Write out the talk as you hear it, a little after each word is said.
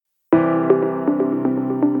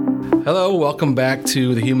Hello, welcome back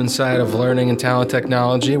to the human side of learning and talent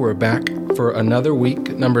technology. We're back for another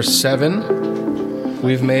week, number 7.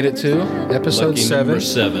 We've made it to episode Lucky 7. Number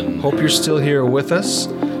 7. Hope you're still here with us.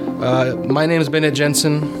 My name is Bennett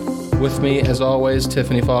Jensen. With me, as always,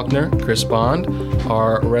 Tiffany Faulkner, Chris Bond,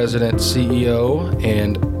 our resident CEO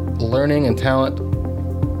and learning and talent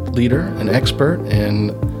leader and expert and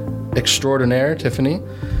extraordinaire, Tiffany.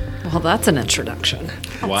 Well, that's an introduction.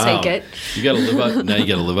 I'll take it. You got to live up. Now you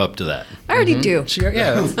got to live up to that. I already do.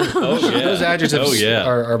 Those adjectives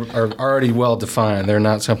are already well defined. They're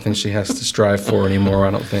not something she has to strive for anymore,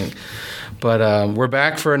 I don't think. But we're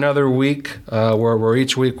back for another week where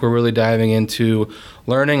each week we're really diving into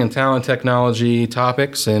learning and talent technology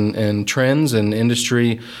topics and trends and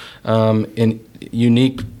industry and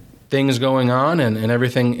unique things going on and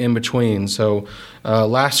everything in between. So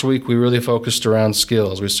last week we really focused around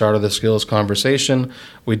skills. We started the skills conversation.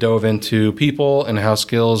 We dove into people and how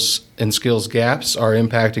skills and skills gaps are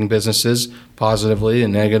impacting businesses positively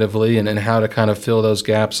and negatively and how to kind of fill those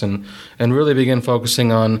gaps and really begin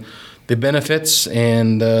focusing on the benefits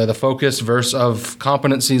and the focus of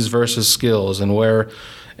competencies versus skills and where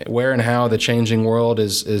and how the changing world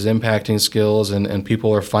is impacting skills and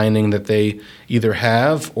people are finding that they either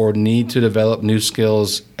have or need to develop new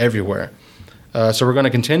skills everywhere. So we're going to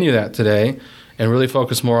continue that today and really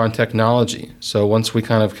focus more on technology. So once we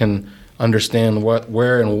kind of can understand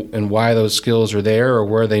where and why those skills are there or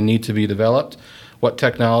where they need to be developed, what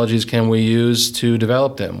technologies can we use to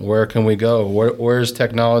develop them? Where can we go? Where is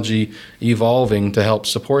technology evolving to help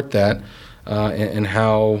support that? And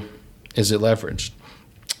how is it leveraged?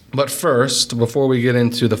 But first, before we get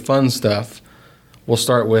into the fun stuff, we'll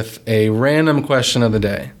start with a random question of the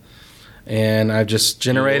day. And I've just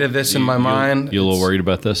generated this in my mind. You a little worried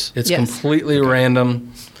about this? It's completely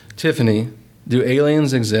random. Tiffany, do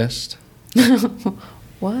aliens exist?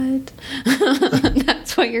 What?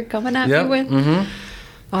 That's what you're coming at me with? Mm-hmm.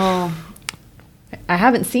 Oh, I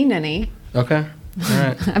haven't seen any. Okay. All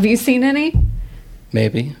right. Have you seen any?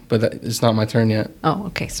 Maybe, but it's not my turn yet. Oh,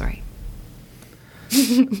 okay. Sorry.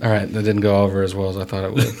 All right. That didn't go over as well as I thought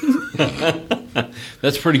it would.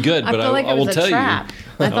 That's pretty good, but I will tell trap.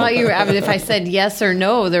 I thought you were, if I said yes or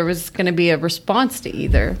no, there was going to be a response to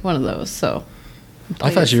either one of those. So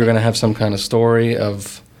I thought you were going to have some kind of story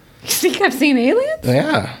of... You think I've seen aliens?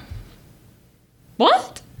 Yeah.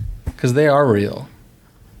 What? Because they are real.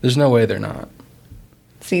 There's no way they're not.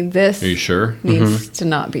 See, this Are you sure? needs to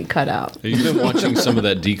not be cut out. Have you been watching some of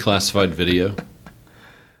that declassified video?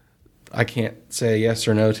 I can't say yes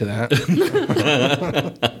or no to that.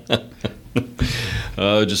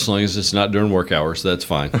 Just as long as it's not during work hours, that's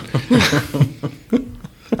fine.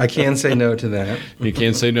 I can say no to that. You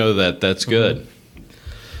can't say no to that. That's good.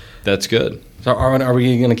 That's good. So are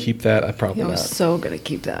we going to keep that? Probably I'm not. so going to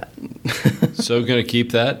keep that. So going to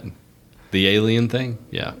keep that? The alien thing?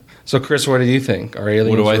 Yeah. So, Chris, what do you think? Are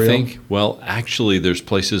aliens real? What do I think? Well, actually, there's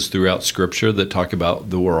places throughout Scripture that talk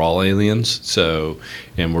about that we're all aliens. So,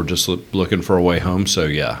 and we're just looking for a way home. So,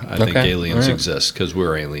 yeah, I think aliens exist because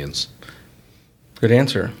we're aliens. Good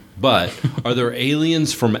answer. But are there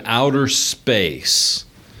aliens from outer space?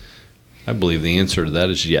 I believe the answer to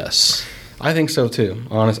that is yes. I think so too.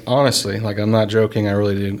 Honestly, like I'm not joking. I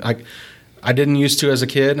really do. I didn't used to as a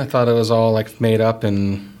kid. I thought it was all like made up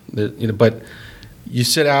but you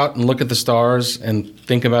sit out and look at the stars and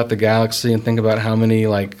think about the galaxy and think about how many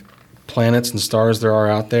like planets and stars there are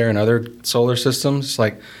out there in other solar systems. It's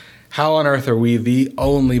like, how on earth are we the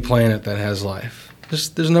only planet that has life?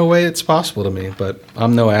 There's no way it's possible to me. But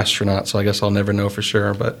I'm no astronaut, so I guess I'll never know for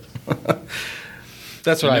sure. But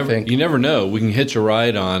that's what I think. You never know. We can hitch a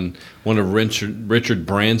ride on one of Richard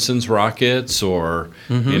Branson's rockets, or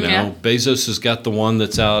Bezos has got the one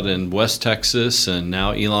that's out in West Texas, and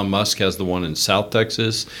now Elon Musk has the one in South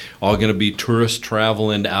Texas. All going to be tourist travel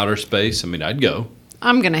into outer space. I mean, I'd go.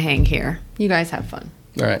 I'm going to hang here. You guys have fun.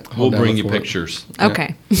 All right. We'll bring you pictures.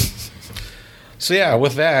 Okay. So yeah,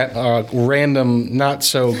 with that random, not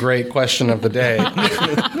so great question of the day.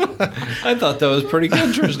 I thought that was pretty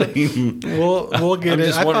interesting. We'll get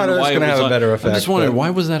it. I thought it was going to have a better effect. I just wondered, why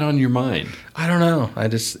was that on your mind? I don't know.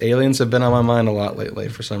 Aliens have been on my mind a lot lately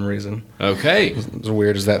for some reason. Okay. As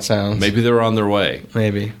weird as that sounds. Maybe they're on their way.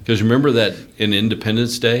 Maybe. Because remember that in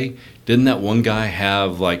Independence Day, didn't that one guy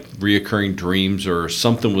have like reoccurring dreams or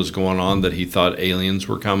something was going on that he thought aliens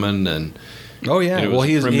were coming and... Oh yeah, well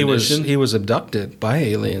he was abducted by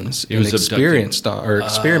aliens and experimented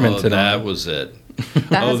on. That was it.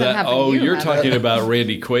 You're talking about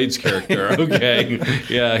Randy Quaid's character. Okay,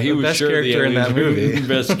 yeah, he was best sure character in that movie.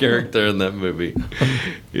 Best character in that movie.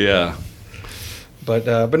 Yeah. But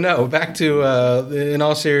no, back to, in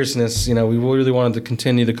all seriousness, we really wanted to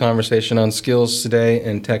continue the conversation on skills today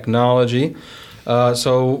and technology.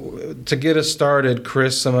 So to get us started,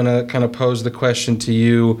 Chris, I'm going to kind of pose the question to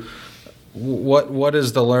you. What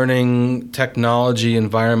does the learning technology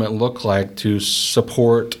environment look like to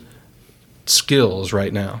support skills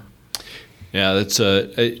right now? Yeah,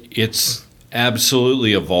 it's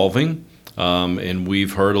absolutely evolving. And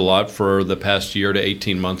we've heard a lot for the past year to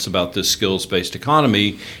 18 months about this skills-based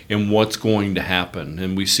economy and what's going to happen.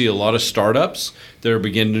 And we see a lot of startups that are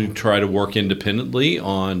beginning to try to work independently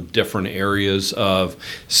on different areas of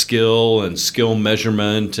skill and skill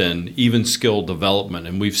measurement and even skill development.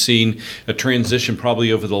 And we've seen a transition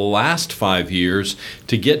probably over the last 5 years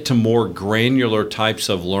to get to more granular types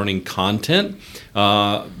of learning content,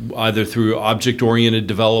 either through object-oriented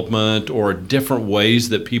development or different ways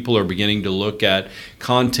that people are beginning to look at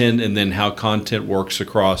content and then how content works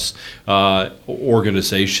across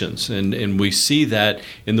organizations. And we see that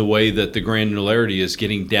in the way that the granularity is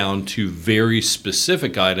getting down to very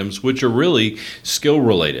specific items, which are really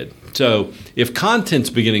skill-related. So if content's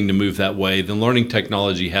beginning to move that way, then learning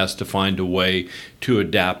technology has to find a way to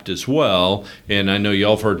adapt as well. And I know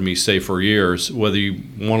y'all have heard me say for years, whether you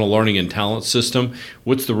want a learning and talent system,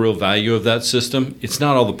 what's the real value of that system? It's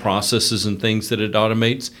not all the processes and things that it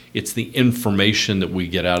automates. It's the information that we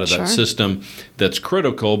get out of that system that's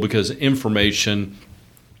critical, because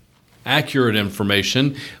accurate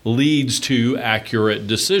information leads to accurate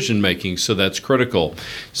decision making, so that's critical.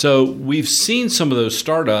 So we've seen some of those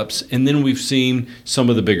startups, and then we've seen some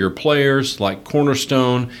of the bigger players like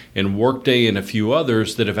Cornerstone and Workday and a few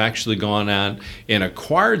others that have actually gone out and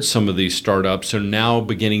acquired some of these startups, are now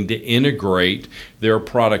beginning to integrate their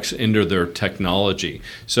products into their technology.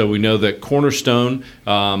 So we know that Cornerstone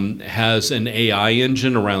has an AI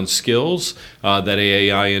engine around skills. That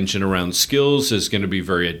AI engine around skills is going to be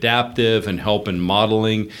very adaptive and help in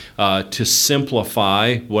modeling to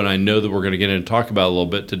simplify what I know that we're going to get into and talk about a little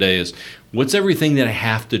bit today is what's everything that I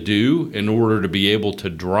have to do in order to be able to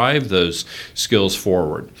drive those skills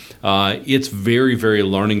forward. It's very, very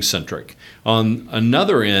learning centric. On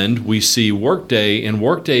another end, we see Workday, and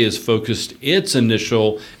Workday has focused its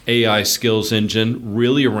initial AI skills engine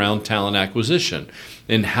really around talent acquisition.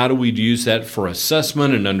 And how do we use that for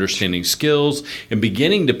assessment and understanding skills and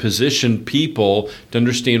beginning to position people to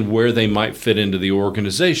understand where they might fit into the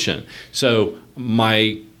organization? So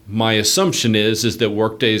my assumption is that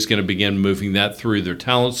Workday is going to begin moving that through their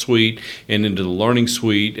talent suite and into the learning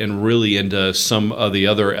suite and really into some of the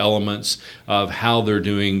other elements of how they're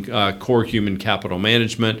doing core human capital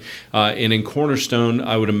management. And in Cornerstone,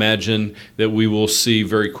 I would imagine that we will see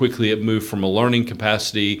very quickly it move from a learning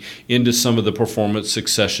capacity into some of the performance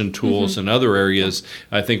succession tools and other areas.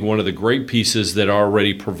 I think one of the great pieces that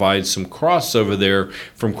already provides some crossover there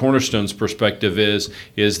from Cornerstone's perspective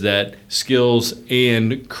is that skills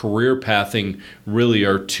and career pathing really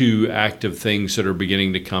are two active things that are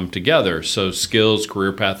beginning to come together. So skills,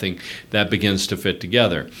 career pathing, that begins to fit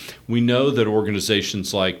together. We know that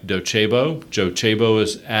organizations like Docebo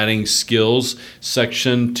is adding skills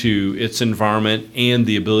section to its environment and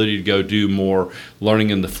the ability to go do more learning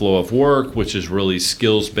in the flow of work, which is really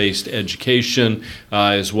skills-based education,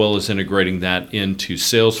 as well as integrating that into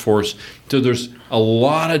Salesforce. So there's a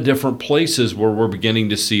lot of different places where we're beginning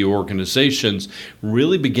to see organizations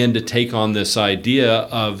really begin to take on this idea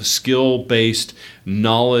of skill-based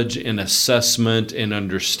knowledge and assessment and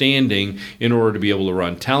understanding in order to be able to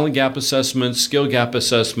run talent gap assessments, skill gap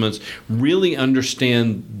assessments, really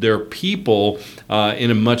understand their people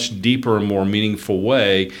in a much deeper and more meaningful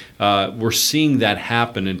way. We're seeing that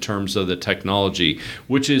happen in terms of the technology,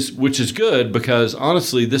 which is good, because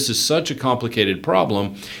honestly, this is such a complicated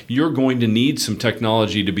problem. You're going to need some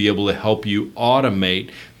technology to be able to help you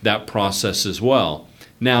automate that process as well.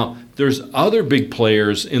 Now, there's other big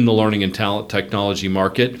players in the learning and talent technology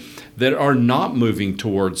market that are not moving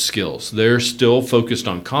towards skills. They're still focused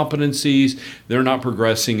on competencies. They're not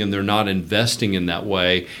progressing, and they're not investing in that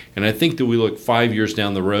way. And I think that we look 5 years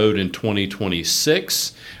down the road in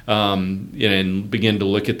 2026 and begin to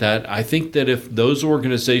look at that. I think that if those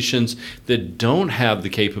organizations that don't have the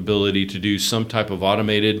capability to do some type of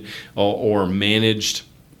automated or managed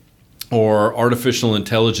or artificial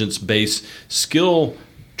intelligence-based skill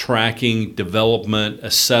tracking, development,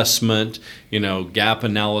 assessment, gap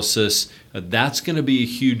analysis, that's going to be a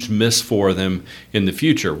huge miss for them in the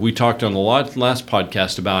future. We talked on the last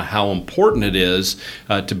podcast about how important it is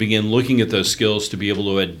to begin looking at those skills to be able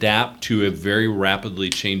to adapt to a very rapidly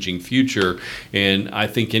changing future. And I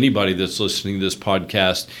think anybody that's listening to this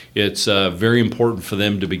podcast, it's very important for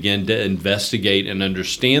them to begin to investigate and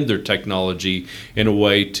understand their technology in a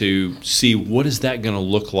way to see what is that going to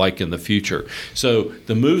look like in the future. So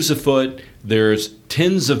the move's afoot. There's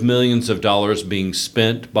tens of millions of dollars being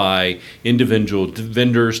spent by individual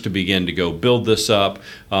vendors to begin to go build this up.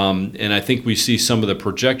 And I think we see some of the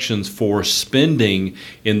projections for spending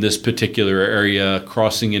in this particular area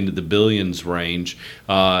crossing into the billions range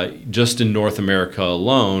just in North America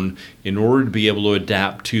alone in order to be able to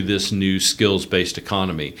adapt to this new skills-based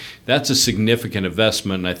economy. That's a significant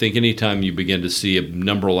investment. And I think anytime you begin to see a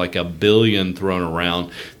number like $1 billion thrown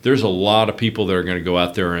around, there's a lot of people that are going to go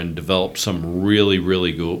out there and develop some really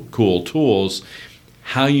cool tools.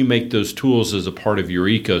 How you make those tools as a part of your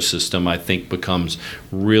ecosystem, I think, becomes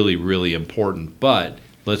really important. But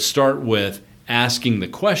let's start with asking the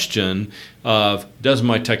question of, does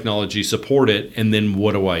my technology support it? And then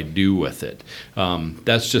what do I do with it?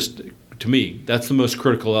 That's just, to me, that's the most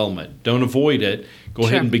critical element. Don't avoid it. Go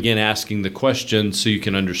ahead and begin asking the question so you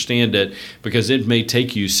can understand it, because it may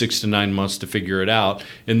take you 6 to 9 months to figure it out.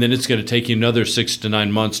 And then it's going to take you another 6 to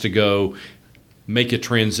 9 months to go make a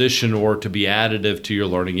transition or to be additive to your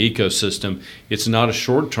learning ecosystem. It's not a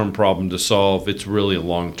short-term problem to solve. It's really a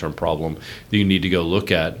long-term problem that you need to go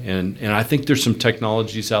look at. And I think there's some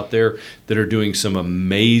technologies out there that are doing some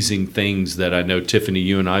amazing things that I know, Tiffany,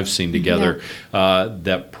 you and I have seen together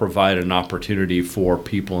that provide an opportunity for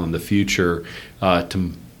people in the future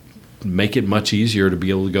to make it much easier to be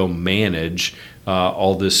able to go manage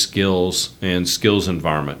all this skills and skills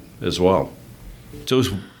environment as well. So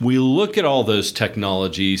as we look at all those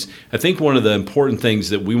technologies, I think one of the important things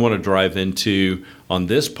that we want to drive into on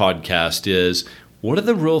this podcast is, what are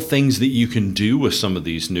the real things that you can do with some of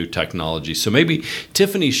these new technologies? So maybe,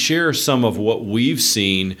 Tiffany, share some of what we've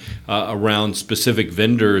seen around specific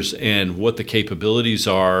vendors and what the capabilities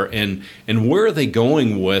are, and where are they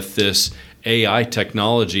going with this AI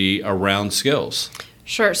technology around skills?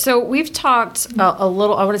 Sure. So we've talked a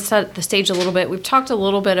little, I want to set the stage a little bit. We've talked a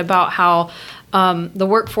little bit about how the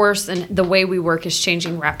workforce and the way we work is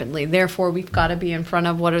changing rapidly. Therefore, we've got to be in front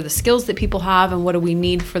of what are the skills that people have and what do we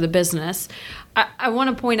need for the business. I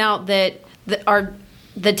want to point out that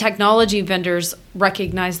the technology vendors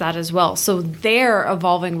recognize that as well. So they're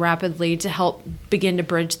evolving rapidly to help begin to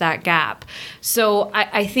bridge that gap. So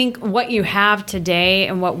I think what you have today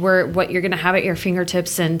and what you're going to have at your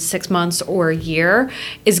fingertips in 6 months or a year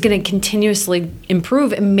is going to continuously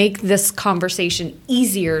improve and make this conversation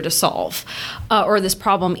easier to solve, or this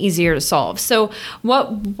problem easier to solve. So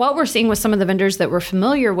what we're seeing with some of the vendors that we're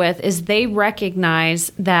familiar with is they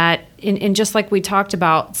recognize that, and just like we talked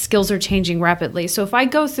about, skills are changing rapidly. So if I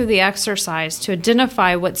go through the exercise to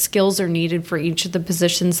identify what skills are needed for each of the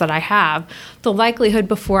positions that I have, the likelihood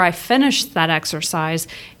before I finish that exercise,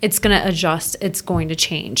 it's going to adjust, it's going to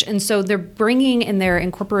change. And so they're bringing and they're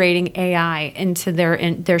incorporating AI into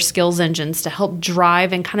their skills engines to help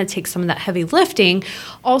drive and kind of take some of that heavy lifting.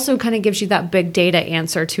 Also kind of gives you that big data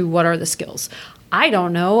answer to what are the skills. I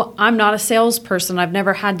don't know. I'm not a salesperson. I've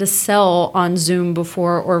never had to sell on Zoom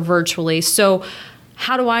before or virtually. So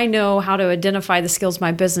how do I know how to identify the skills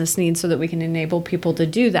my business needs so that we can enable people to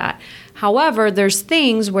do that? However, there's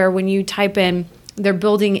things where when you type in, they're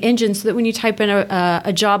building engines so that when you type in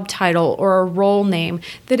a job title or a role name,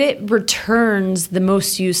 that it returns the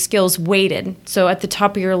most used skills weighted. So at the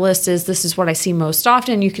top of your list is, this is what I see most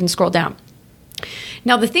often. You can scroll down.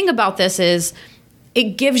 Now, the thing about this is,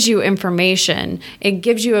 it gives you information. It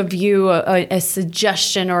gives you a view, a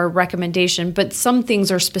suggestion or a recommendation, but some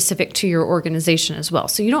things are specific to your organization as well.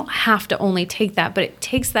 So you don't have to only take that, but it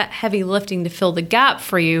takes that heavy lifting to fill the gap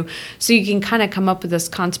for you so you can kind of come up with this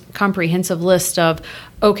comprehensive list of,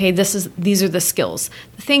 okay, these are the skills.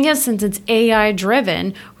 The thing is, since it's AI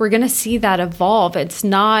driven, we're going to see that evolve. It's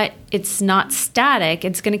not static.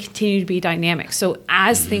 It's going to continue to be dynamic. So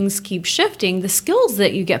as things keep shifting, the skills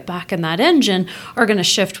that you get back in that engine are going to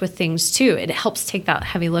shift with things too. It helps take that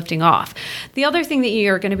heavy lifting off. The other thing that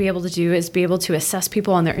you're going to be able to do is be able to assess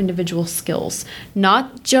people on their individual skills,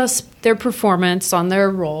 not just their performance on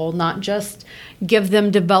their role, not just give them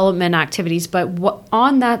development activities, but what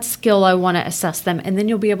on that skill I want to assess them, and then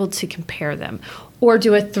you'll be able to compare them or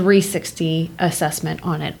do a 360 assessment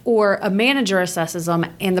on it, or a manager assesses them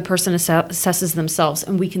and the person assesses themselves,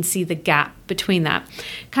 and we can see the gap between that.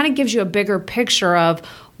 Kind of gives you a bigger picture of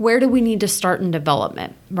where do we need to start in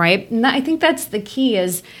development, right? And I think that's the key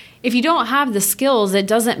is If you don't have the skills, it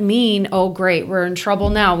doesn't mean, oh, great, we're in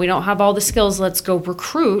trouble now. We don't have all the skills. Let's go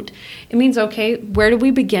recruit. It means, okay, where do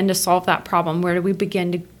we begin to solve that problem? Where do we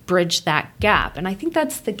begin to bridge that gap? And I think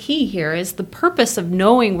that's the key here, is the purpose of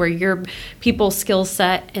knowing where your people's skill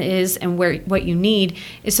set is and what you need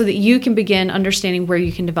is so that you can begin understanding where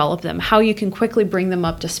you can develop them, how you can quickly bring them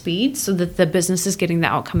up to speed so that the business is getting the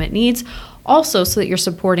outcome it needs, also so that you're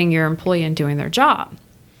supporting your employee in doing their job.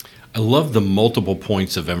 I love the multiple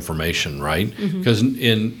points of information, right? Because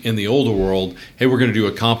in the older world, hey, we're going to do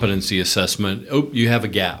a competency assessment. Oh, you have a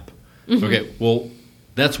gap. Okay, well,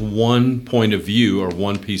 that's one point of view or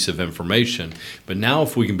one piece of information. But now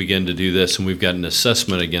if we can begin to do this and we've got an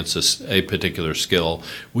assessment against a particular skill,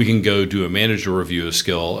 we can go do a manager review of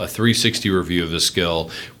skill, a 360 review of the skill.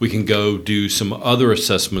 We can go do some other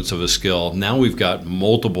assessments of a skill. Now we've got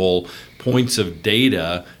multiple points of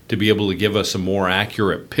data to be able to give us a more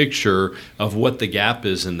accurate picture of what the gap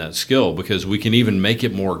is in that skill, because we can even make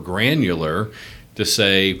it more granular to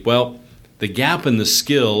say, well, the gap in the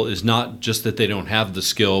skill is not just that they don't have the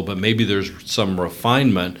skill, but maybe there's some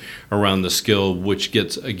refinement around the skill, which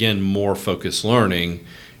gets, again, more focused learning.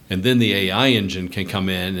 And then the AI engine can come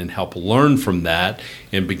in and help learn from that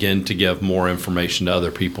and begin to give more information to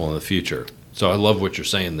other people in the future. So I love what you're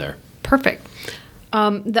saying there. Perfect.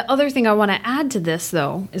 The other thing I want to add to this,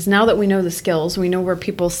 though, is now that we know the skills, we know where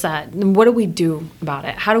people set, then what do we do about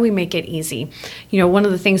it? How do we make it easy? One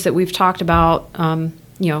of the things that we've talked about,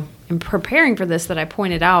 in preparing for this that I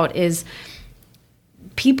pointed out is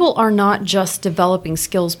people are not just developing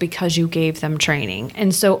skills because you gave them training.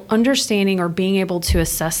 And so understanding or being able to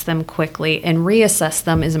assess them quickly and reassess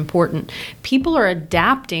them is important. People are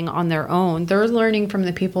adapting on their own. They're learning from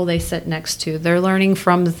the people they sit next to. They're learning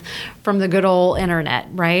from the good old internet,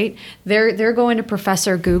 right? They're going to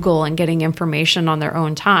Professor Google and getting information on their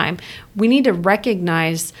own time. We need to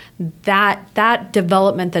recognize that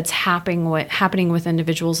development that's happening with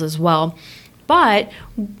individuals as well. But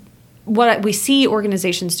what we see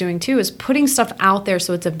organizations doing too is putting stuff out there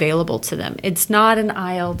so it's available to them. It's not an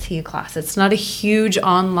ILT class. It's not a huge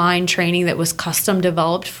online training that was custom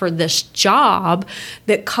developed for this job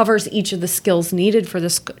that covers each of the skills needed for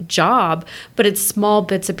this job, but it's small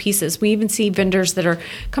bits and pieces. We even see vendors that are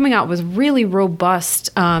coming out with really robust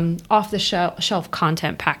off-the-shelf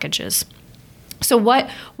content packages. So what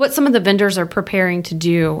some of the vendors are preparing to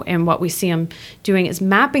do, and what we see them doing, is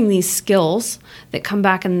mapping these skills that come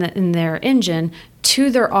back in their engine to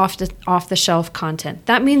their off-the-shelf content.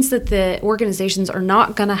 That means that the organizations are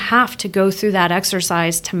not going to have to go through that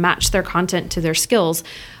exercise to match their content to their skills.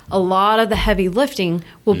 A lot of the heavy lifting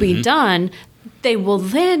will be done. They will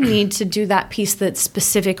then need to do that piece that's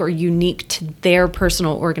specific or unique to their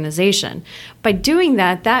personal organization. By doing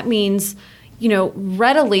that, that means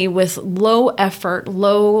readily, with low effort,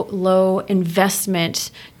 low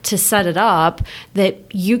investment to set it up,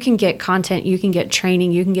 that you can get content, you can get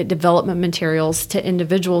training, you can get development materials to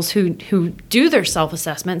individuals who do their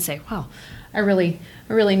self-assessment and say, wow, I really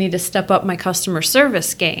need to step up my customer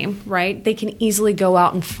service game, right? They can easily go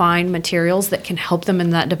out and find materials that can help them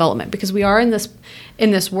in that development, because we are in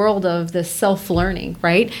this world of this self-learning,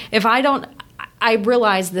 right? I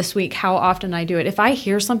realized this week how often I do it. If I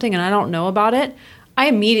hear something and I don't know about it, I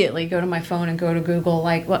immediately go to my phone and go to Google,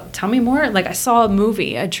 like, what, tell me more? Like, I saw a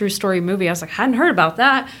movie, a true story movie. I was like, I hadn't heard about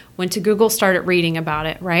that. Went to Google, started reading about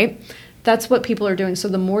it, right? That's what people are doing. So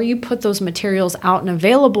the more you put those materials out and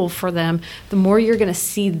available for them, the more you're going to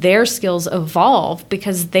see their skills evolve,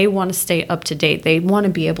 because they want to stay up to date. They want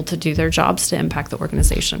to be able to do their jobs to impact the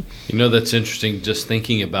organization. That's interesting, just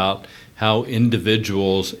thinking about how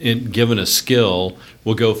individuals, given a skill,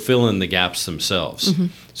 will go fill in the gaps themselves.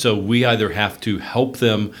 So we either have to help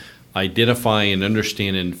them identify and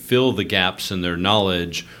understand and fill the gaps in their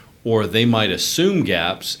knowledge, or they might assume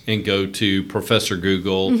gaps and go to Professor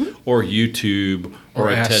Google or YouTube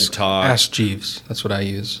or a TED Talk. Ask Jeeves. That's what I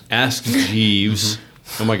use. Ask Jeeves.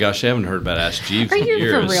 Oh my gosh, I haven't heard about Ask Jeeves in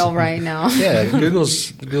years. Are you for real right now? Yeah,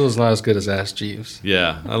 Google's not as good as Ask Jeeves.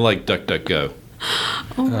 Yeah, I like DuckDuckGo.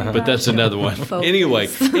 But that's another one. Focus. Anyway,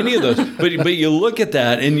 any of those. But you look at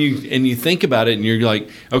that and you think about it and you're like,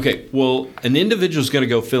 okay, well, an individual's going to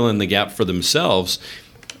go fill in the gap for themselves.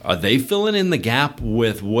 Are they filling in the gap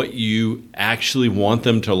with what you actually want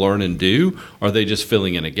them to learn and do? Or are they just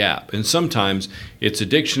filling in a gap? And sometimes it's a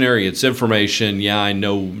dictionary, it's information. Yeah, I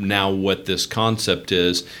know now what this concept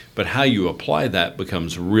is, but how you apply that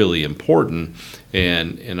becomes really important.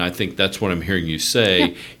 And I think that's what I'm hearing you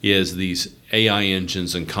say is these AI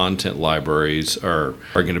engines and content libraries are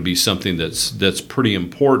going to be something that's pretty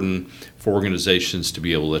important for organizations to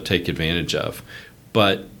be able to take advantage of.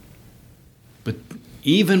 But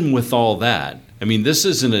even with all that, I mean, this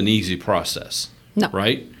isn't an easy process,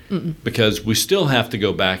 right? Because we still have to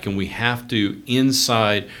go back and we have to,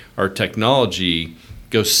 inside our technology,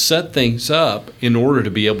 go set things up in order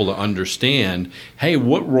to be able to understand, hey,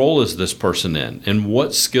 what role is this person in and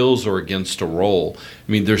what skills are against a role?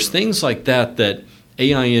 I mean, there's things like that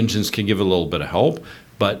AI engines can give a little bit of help,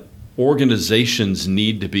 but organizations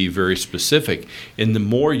need to be very specific. And the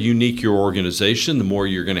more unique your organization, the more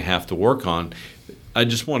you're going to have to work on. I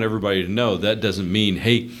just want everybody to know that doesn't mean,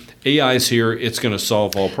 hey, AI's here, it's going to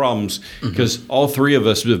solve all problems, because all three of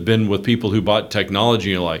us have been with people who bought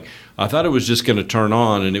technology and like, I thought it was just going to turn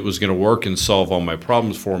on and it was going to work and solve all my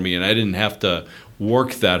problems for me, and I didn't have to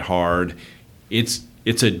work that hard. It's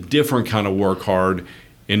a different kind of work hard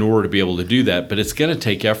in order to be able to do that, but it's going to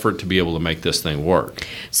take effort to be able to make this thing work.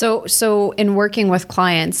 So in working with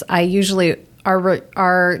clients, I usually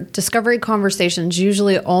our discovery conversations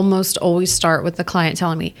usually almost always start with the client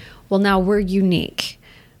telling me, well, now we're unique.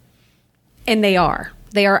 And they are.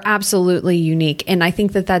 They are absolutely unique. And I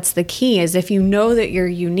think that that's the key, is if you know that you're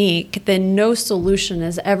unique, then no solution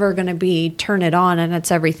is ever going to be turn it on and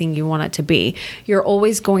it's everything you want it to be. You're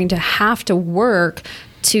always going to have to work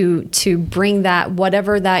to bring that,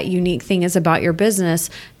 whatever that unique thing is about your business,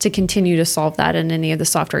 to continue to solve that in any of the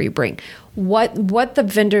software you bring. What the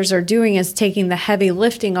vendors are doing is taking the heavy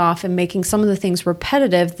lifting off and making some of the things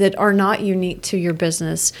repetitive that are not unique to your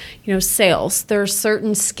business. Sales. There are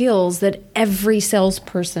certain skills that every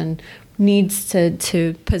salesperson needs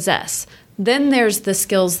to possess. Then there's the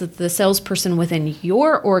skills that the salesperson within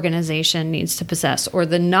your organization needs to possess, or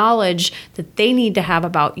the knowledge that they need to have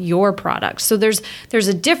about your product. So there's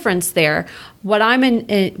a difference there. What I'm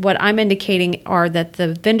indicating are that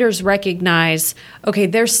the vendors recognize, okay,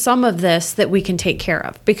 there's some of this that we can take care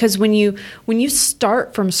of. Because when you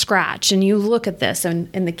start from scratch and you look at this,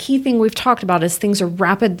 and the key thing we've talked about is things are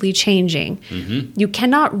rapidly changing. You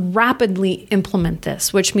cannot rapidly implement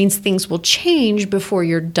this, which means things will change before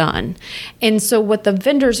you're done. And so what the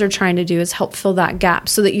vendors are trying to do is help fill that gap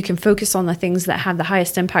so that you can focus on the things that have the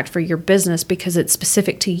highest impact for your business because it's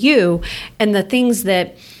specific to you, and the things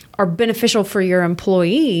that are beneficial for your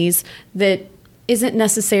employees that isn't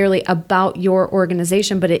necessarily about your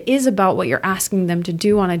organization, but it is about what you're asking them to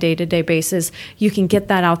do on a day-to-day basis. You can get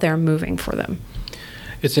that out there and moving for them.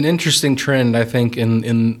 It's an interesting trend, I think,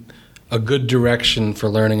 in a good direction for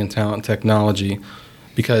learning and talent technology,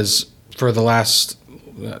 because for the last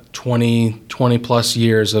 20 plus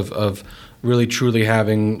years of really truly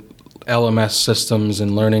having LMS systems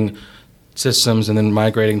and learning systems and then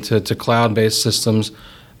migrating to cloud-based systems,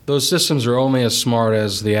 those systems are only as smart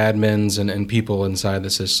as the admins and people inside the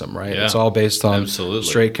system, right? Yeah, it's all based on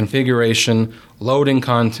straight configuration, loading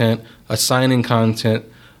content, assigning content,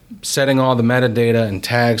 setting all the metadata and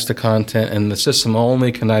tags to content, and the system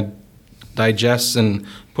only can digest and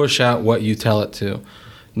push out what you tell it to.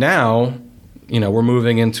 Now, we're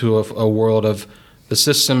moving into a world of the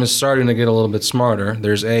system is starting to get a little bit smarter.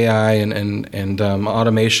 There's AI and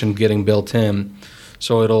automation getting built in,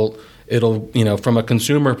 so it'll from a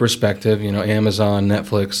consumer perspective, Amazon,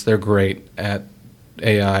 Netflix, they're great at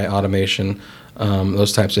AI automation,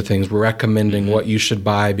 those types of things. We're recommending what you should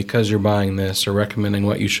buy because you're buying this, or recommending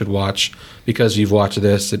what you should watch because you've watched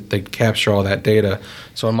this. They capture all that data.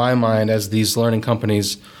 So in my mind, as these learning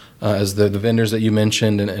companies, as the vendors that you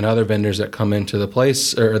mentioned and other vendors that come into the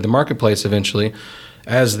place or the marketplace eventually,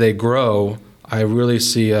 as they grow, I really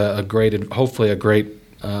see hopefully a great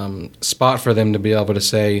spot for them to be able to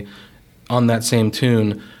say, on that same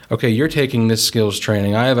tune, okay, you're taking this skills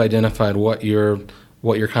training. I have identified what you're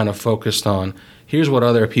kind of focused on. Here's what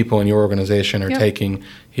other people in your organization are taking.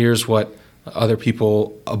 Here's what other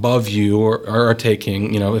people above you are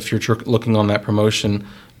taking, if you're looking on that promotion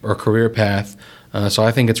or career path. So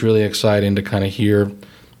I think it's really exciting to kind of hear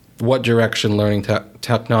what direction learning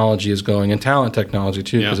technology is going, and talent technology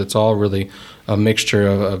too, because it's all really a mixture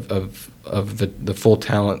of the full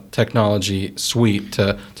talent technology suite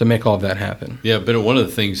to make all of that happen. Yeah, but one of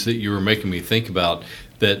the things that you were making me think about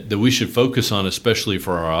that we should focus on, especially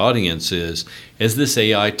for our audience, is as this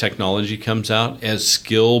AI technology comes out, as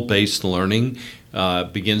skill-based learning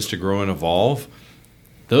begins to grow and evolve,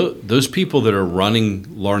 those people that are running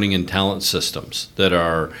learning and talent systems that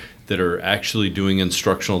are actually doing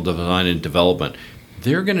instructional design and development,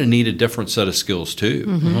 they're going to need a different set of skills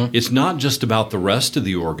too. It's not just about the rest of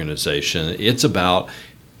the organization. It's about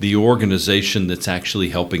the organization that's actually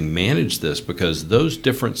helping manage this, because those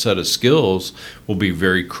different set of skills will be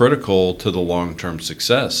very critical to the long-term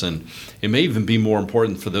success. And it may even be more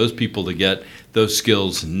important for those people to get those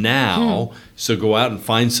skills now. So go out and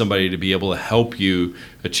find somebody to be able to help you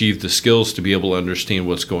achieve the skills to be able to understand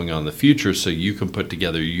what's going on in the future so you can put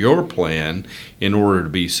together your plan in order to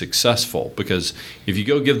be successful. Because if you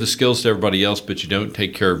go give the skills to everybody else but you don't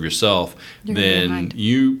take care of yourself, then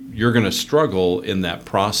you're going to struggle in that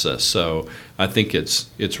process. So I think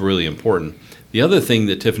it's really important. The other thing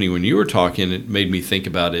that, Tiffany, when you were talking, it made me think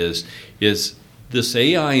about is this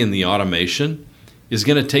AI and the automation is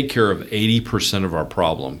going to take care of 80% of our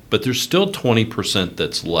problem, but there's still 20%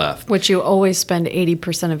 that's left. Which you always spend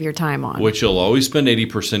 80% of your time on. Which you'll always spend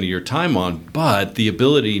 80% of your time on, but the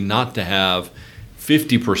ability not to have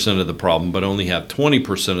 50% of the problem, but only have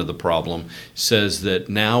 20% of the problem says that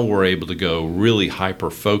now we're able to go really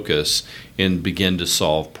hyper-focus and begin to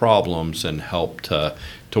solve problems and help to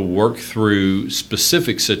work through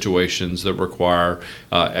specific situations that require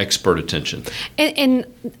expert attention. And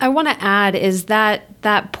I want to add is that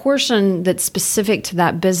portion that's specific to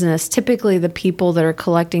that business, typically the people that are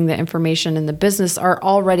collecting the information in the business are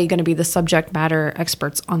already going to be the subject matter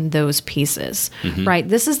experts on those pieces, right?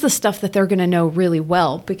 This is the stuff that they're going to know really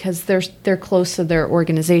well because they're close to their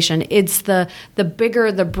organization. It's the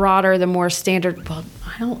bigger, the broader, the more standard, well,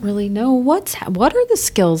 I don't really know what are the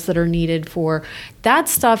skills that are needed for that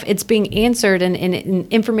stuff. It's being answered and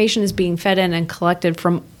information is being fed in and collected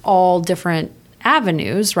from all different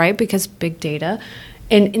avenues, right? Because big data.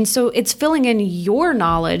 And so it's filling in your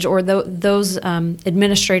knowledge or those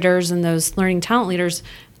administrators and those learning talent leaders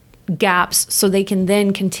gaps so they can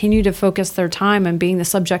then continue to focus their time on being the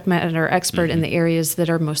subject matter expert in the areas that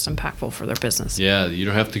are most impactful for their business. Yeah, you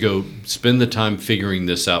don't have to go spend the time figuring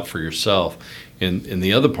this out for yourself. And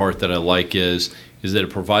the other part that I like is that it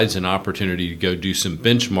provides an opportunity to go do some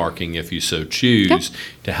benchmarking if you so choose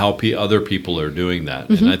to help other people who are doing that.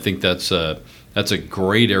 And I think that's a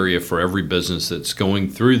great area for every business that's going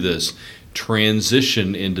through this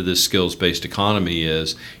transition into this skills-based economy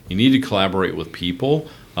is you need to collaborate with people,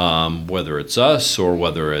 whether it's us or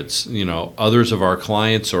whether it's others of our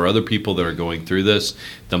clients or other people that are going through this.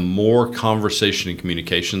 The more conversation and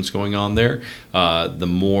communications going on there, the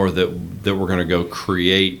more that we're going to go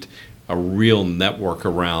create a real network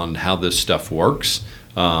around how this stuff works.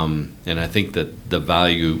 And I think that the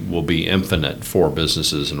value will be infinite for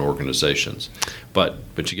businesses and organizations. But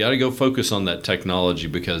you got to go focus on that technology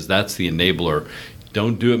because that's the enabler.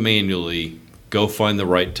 Don't do it manually. Go find the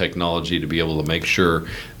right technology to be able to make sure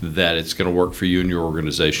that it's going to work for you and your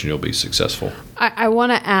organization. You'll be successful. I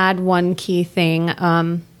want to add one key thing,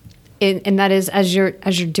 and that is as you're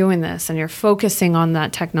doing this and you're focusing on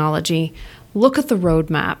that technology, look at the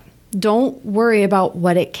roadmap. Don't worry about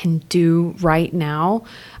what it can do right now.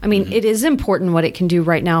 I mean, it is important what it can do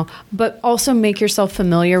right now, but also make yourself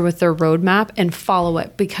familiar with their roadmap and follow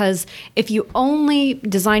it. Because if you only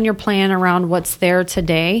design your plan around what's there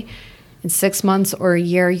today, in 6 months or a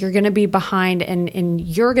year, you're going to be behind and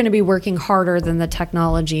you're going to be working harder than the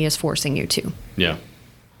technology is forcing you to. Yeah.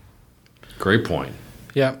 Great point.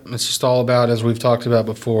 Yeah, it's just all about, as we've talked about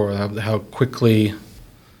before, how quickly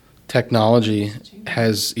technology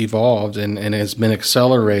has evolved and has been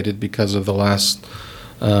accelerated because of the last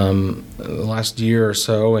year or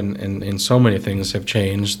so, and so many things have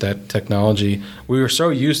changed that technology. We were so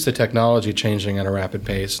used to technology changing at a rapid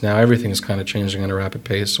pace. Now everything's kind of changing at a rapid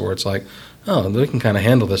pace, where it's like, oh, we can kind of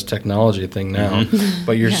handle this technology thing now.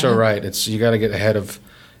 But you're so right. You got to get ahead of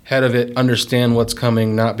it, understand what's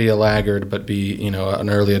coming, not be a laggard, but be an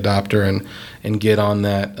early adopter and get on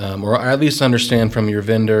that, or at least understand from your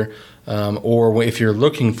vendor, or if you're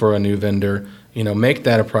looking for a new vendor, make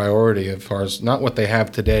that a priority as far as not what they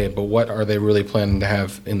have today, but what are they really planning to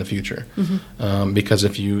have in the future. Because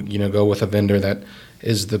if you go with a vendor that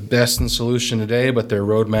is the best in solution today, but their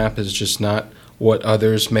roadmap is just not what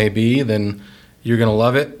others may be, then you're going to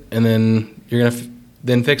love it, and then you're going to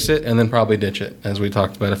then fix it, and then probably ditch it, as we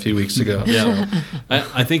talked about a few weeks ago. Yeah,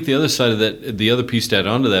 I think the other side of that, the other piece to add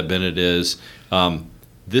on to that, Bennett, is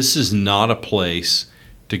this is not a place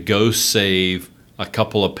to go save a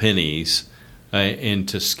couple of pennies and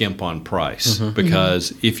to skimp on price.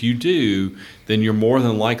 Because if you do, then you're more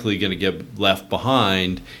than likely going to get left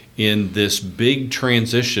behind in this big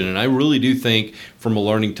transition. And I really do think from a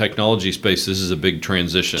learning technology space, this is a big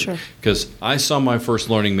transition. Because I saw my first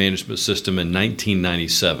learning management system in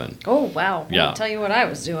 1997. Oh, wow. Yeah. I'll tell you what I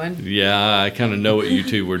was doing. Yeah, I kind of know what you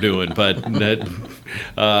two were doing. But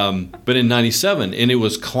in 97, and it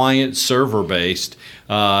was client server based.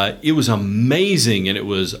 It was amazing, and it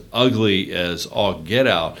was ugly as all get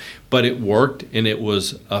out. But it worked, and it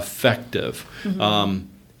was effective.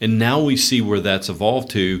 And now we see where that's evolved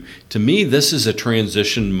to. To me, this is a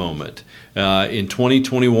transition moment in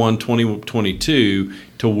 2021, 2022,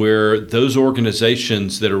 to where those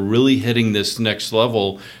organizations that are really hitting this next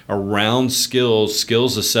level around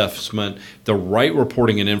skills assessment, the right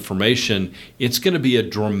reporting and information, it's going to be a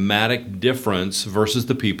dramatic difference versus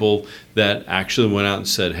the people that actually went out and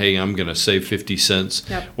said, hey, I'm going to save 50 cents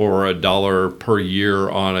or $1 per year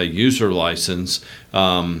on a user license.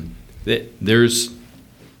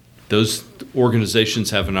 Those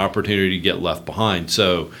organizations have an opportunity to get left behind.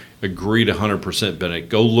 So agreed 100%, Bennett.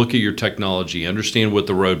 Go look at your technology. Understand what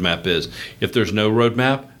the roadmap is. If there's no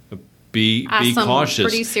roadmap, be cautious. Ask some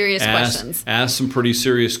pretty serious questions. Ask some pretty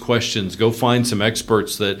serious questions. Go find some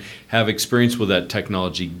experts that have experience with that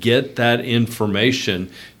technology. Get that information.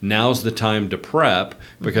 Now's the time to prep,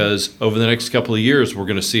 because over the next couple of years, we're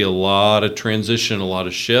going to see a lot of transition, a lot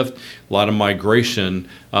of shift, a lot of migration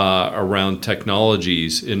around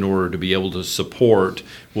technologies in order to be able to support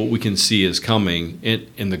what we can see is coming.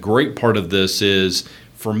 And the great part of this is,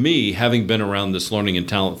 for me, having been around this learning and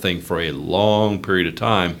talent thing for a long period of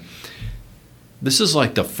time, this is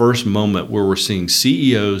like the first moment where we're seeing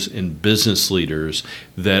CEOs and business leaders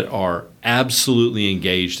that are absolutely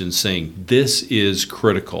engaged in saying, this is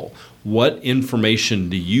critical. What information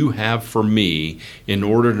do you have for me in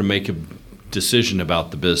order to make a decision about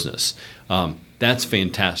the business? That's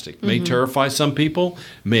fantastic. May terrify some people,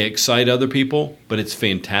 may excite other people, but it's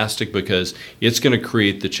fantastic because it's going to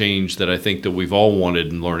create the change that I think that we've all wanted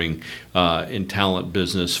in learning in talent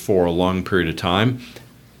business for a long period of time,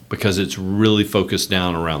 because it's really focused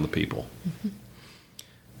down around the people.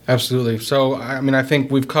 Absolutely. So, I mean, I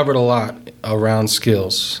think we've covered a lot around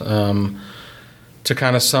skills. To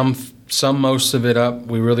kind of sum most of it up,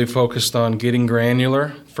 we really focused on getting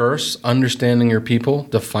granular first, understanding your people,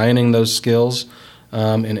 defining those skills,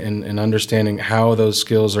 and understanding how those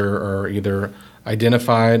skills are either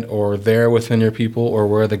identified or there within your people, or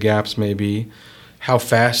where the gaps may be, how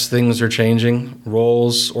fast things are changing,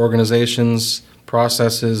 roles, organizations,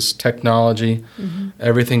 processes, technology,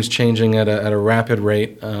 everything's changing at a rapid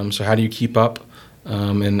rate. So how do you keep up?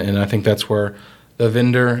 And I think that's where the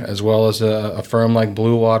vendor, as well as a firm like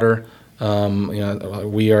Blue Water,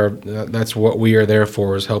 that's what we are there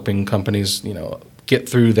for, is helping companies, get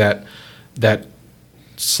through that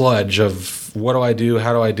sludge of what do I do,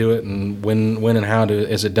 how do I do it, and when and how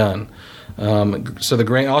is it done. So the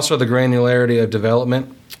granularity of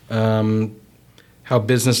development. How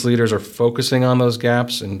business leaders are focusing on those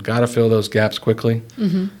gaps and got to fill those gaps quickly,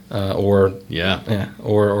 or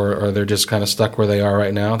they're just kind of stuck where they are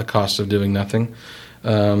right now. The cost of doing nothing,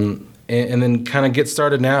 and then kind of get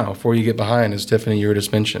started now before you get behind, as Tiffany, you were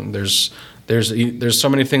just mentioned. There's so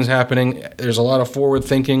many things happening. There's a lot of forward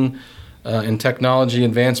thinking and technology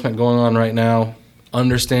advancement going on right now.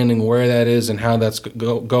 Understanding where that is and how that's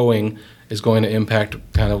going is going to impact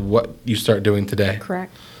kind of what you start doing today.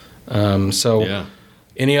 Correct.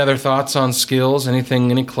 Any other thoughts on skills?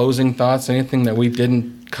 Any closing thoughts? Anything that we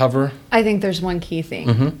didn't cover? I think there's one key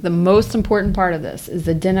thing. The most important part of this is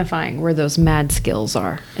identifying where those mad skills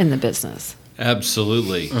are in the business.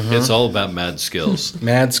 Absolutely. It's all about mad skills.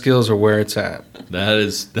 Mad skills are where it's at. That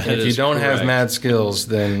is if you don't have mad skills,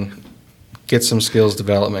 then get some skills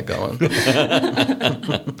development going.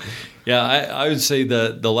 Yeah, I would say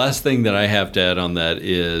the last thing that I have to add on that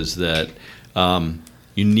is that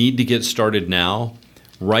you need to get started now.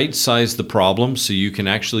 Right-size the problem so you can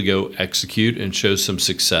actually go execute and show some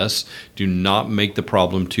success. Do not make the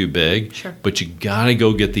problem too big. Sure. But you got to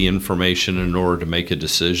go get the information in order to make a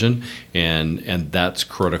decision, and that's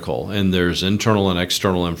critical. And there's internal and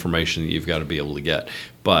external information that you've got to be able to get.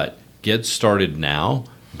 But get started now.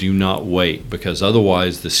 Do not wait, because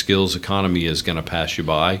otherwise the skills economy is going to pass you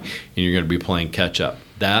by and you're going to be playing catch-up.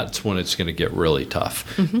 That's when it's going to get really tough.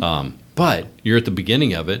 But you're at the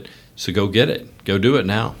beginning of it, so go get it. Go do it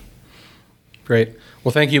now. Great.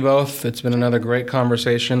 Well, thank you both. It's been another great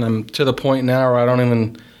conversation. I'm to the point now where I don't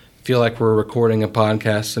even feel like we're recording a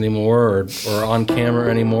podcast anymore or on camera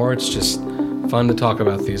anymore. It's just fun to talk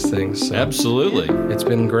about these things. So absolutely. It's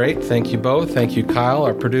been great. Thank you both. Thank you, Kyle,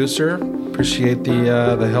 our producer. Appreciate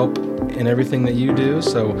the help in everything that you do.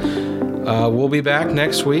 So we'll be back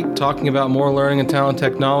next week talking about more learning and talent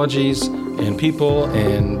technologies and people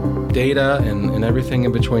and data and everything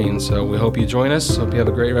in between. So we hope you join us. Hope you have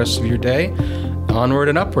a great rest of your day. Onward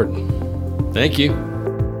and upward. Thank you.